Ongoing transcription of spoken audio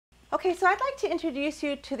Okay, so I'd like to introduce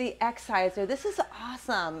you to the Xciser. This is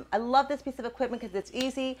awesome. I love this piece of equipment because it's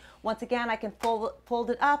easy. Once again, I can fold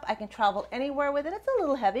it up. I can travel anywhere with it. It's a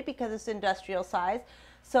little heavy because it's industrial size.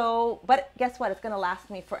 But guess what? It's going to last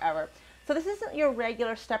me forever. So this isn't your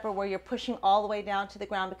regular stepper where you're pushing all the way down to the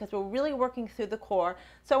ground because we're really working through the core.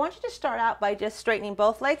 So I want you to start out by just straightening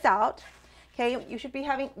both legs out. Okay, you should be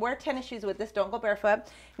wear tennis shoes with this, don't go barefoot.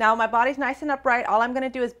 Now my body's nice and upright. All I'm gonna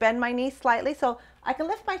do is bend my knees slightly so I can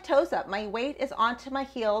lift my toes up. My weight is onto my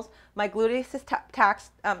heels. My gluteus is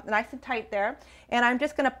taxed, nice and tight there. And I'm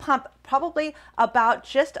just gonna pump probably about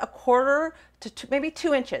just a quarter to maybe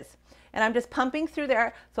 2 inches. And I'm just pumping through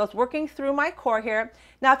there, so it's working through my core here.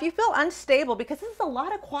 Now, if you feel unstable, because this is a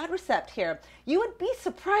lot of quadricep here, you would be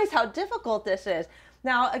surprised how difficult this is.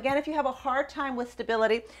 Now, again, if you have a hard time with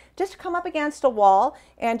stability, just come up against a wall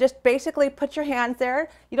and just basically put your hands there.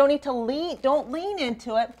 You don't need to don't lean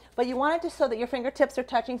into it, but you want it just so that your fingertips are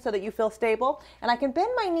touching so that you feel stable. And I can bend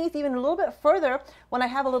my knees even a little bit further when I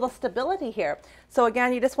have a little stability here. So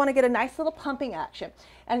again, you just want to get a nice little pumping action.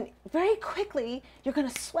 And very quickly, you're going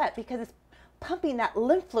to sweat because it's pumping that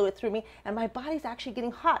lymph fluid through me, and my body's actually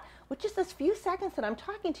getting hot with just this few seconds that I'm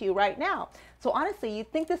talking to you right now. So honestly,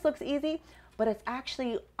 you'd think this looks easy, but it's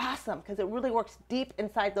actually awesome because it really works deep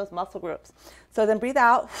inside those muscle groups. So then breathe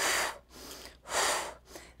out.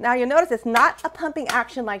 Now you'll notice it's not a pumping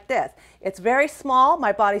action like this. It's very small.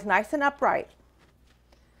 My body's nice and upright.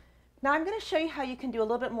 Now I'm going to show you how you can do a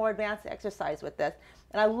little bit more advanced exercise with this.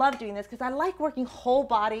 And I love doing this because I like working whole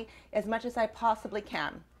body as much as I possibly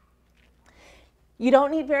can. You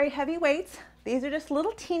don't need very heavy weights. These are just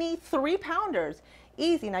little teeny 3-pounders.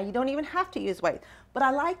 Easy. Now you don't even have to use weight, but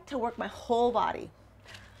I like to work my whole body.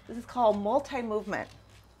 This is called multi-movement.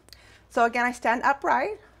 So again, I stand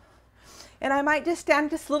upright, and I might just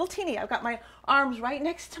stand just little teeny. I've got my arms right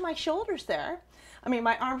next to my shoulders there.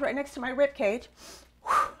 My arms right next to my rib cage.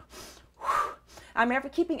 I'm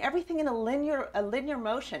keeping everything in a linear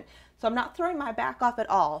motion, so I'm not throwing my back off at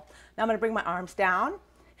all. Now I'm going to bring my arms down,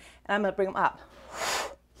 and I'm going to bring them up.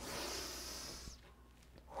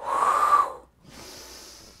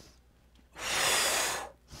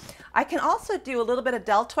 I can also do a little bit of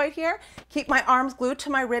deltoid here. Keep my arms glued to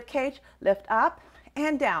my rib cage, lift up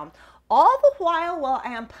and down. All the while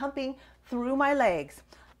I am pumping through my legs,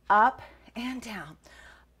 up and down,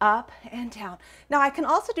 up and down. Now I can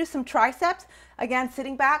also do some triceps, again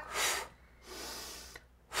sitting back.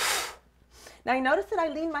 Now you notice that I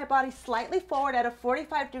lean my body slightly forward at a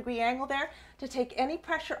 45-degree angle there to take any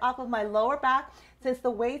pressure off of my lower back since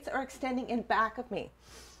the weights are extending in back of me.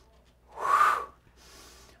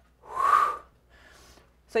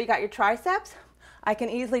 So you got your triceps. I can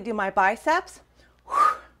easily do my biceps.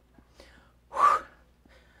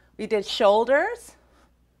 We did shoulders.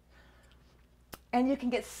 And you can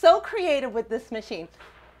get so creative with this machine.